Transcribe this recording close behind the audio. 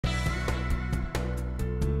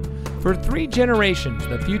For 3 generations,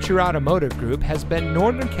 the Future Automotive Group has been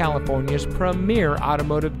Northern California's premier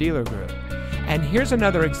automotive dealer group. And here's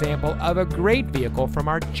another example of a great vehicle from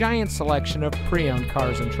our giant selection of pre-owned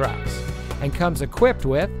cars and trucks. And comes equipped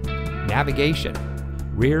with navigation,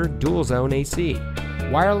 rear dual zone AC,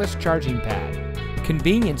 wireless charging pad,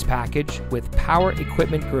 convenience package with power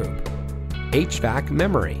equipment group, HVAC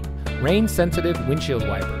memory, rain-sensitive windshield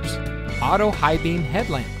wipers, auto high beam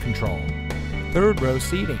headlamp control, 3rd row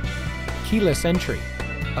seating, keyless entry,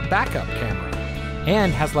 a backup camera,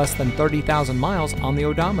 and has less than 30,000 miles on the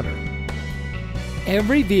odometer.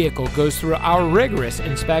 Every vehicle goes through our rigorous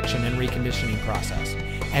inspection and reconditioning process.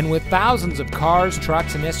 And with thousands of cars,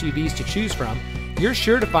 trucks, and SUVs to choose from, you're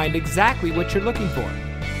sure to find exactly what you're looking for.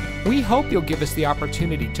 We hope you'll give us the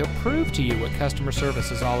opportunity to prove to you what customer service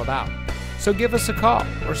is all about. So give us a call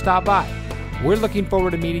or stop by. We're looking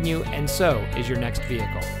forward to meeting you, and so is your next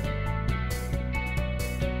vehicle.